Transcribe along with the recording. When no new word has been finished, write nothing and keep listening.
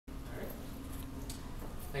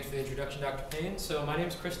Thanks for the introduction, Dr. Payne. So my name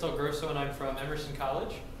is Grosso and I'm from Emerson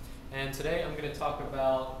College. And today I'm going to talk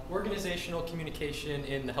about organizational communication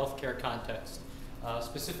in the healthcare context,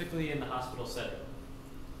 specifically in the hospital setting.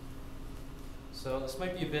 So this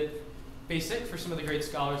might be a bit basic for some of the great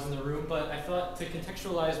scholars in the room, but I thought to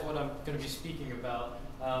contextualize what I'm going to be speaking about,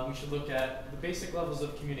 we should look at the basic levels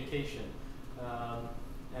of communication.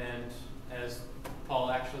 And as Paul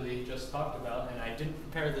actually just talked about, and I didn't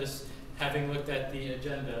prepare this having looked at the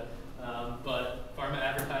agenda, but pharma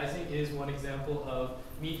advertising is one example of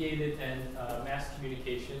mediated and mass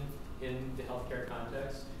communication in the healthcare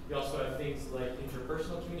context. We also have things like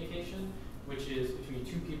interpersonal communication, which is between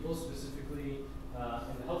two people, specifically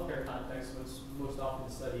in the healthcare context. What's most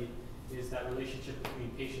often studied is that relationship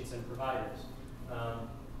between patients and providers.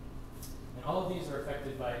 And all of these are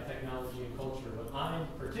affected by technology and culture. What I'm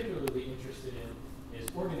particularly interested in is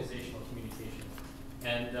organizational communication.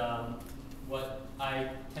 And what I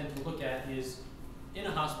tend to look at is, in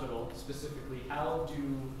a hospital specifically, how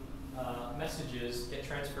do messages get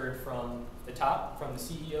transferred from the top, from the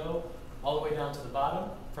CEO, all the way down to the bottom,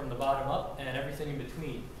 from the bottom up, and everything in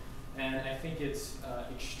between. And I think it's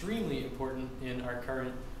extremely important in our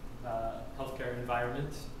current healthcare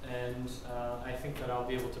environment, and I think that I'll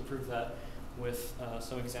be able to prove that with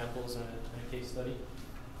some examples and a case study.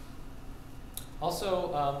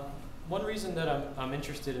 Also, one reason that I'm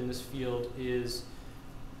interested in this field is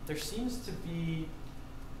there seems to be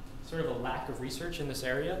sort of a lack of research in this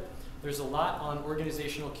area. There's a lot on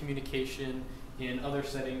organizational communication in other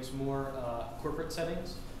settings, more corporate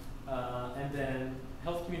settings, and then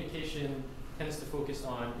health communication tends to focus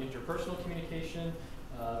on interpersonal communication,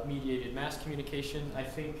 mediated mass communication. I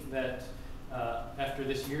think that after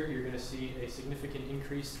this year, you're going to see a significant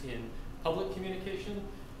increase in public communication,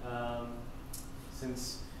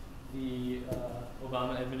 since the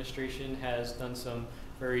Obama administration has done some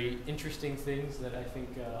very interesting things that I think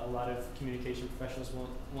a lot of communication professionals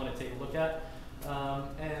want to take a look at.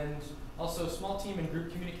 And also small team and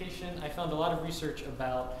group communication. I found a lot of research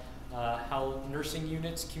about how nursing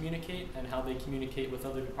units communicate and how they communicate with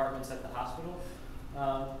other departments at the hospital.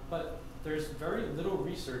 But there's very little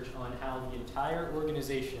research on how the entire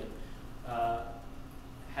organization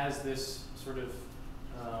has this sort of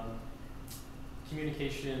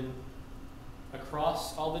communication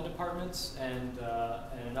across all the departments, and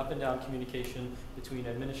an up and down communication between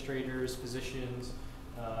administrators, physicians,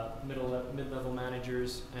 mid-level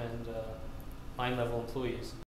managers, and line-level employees.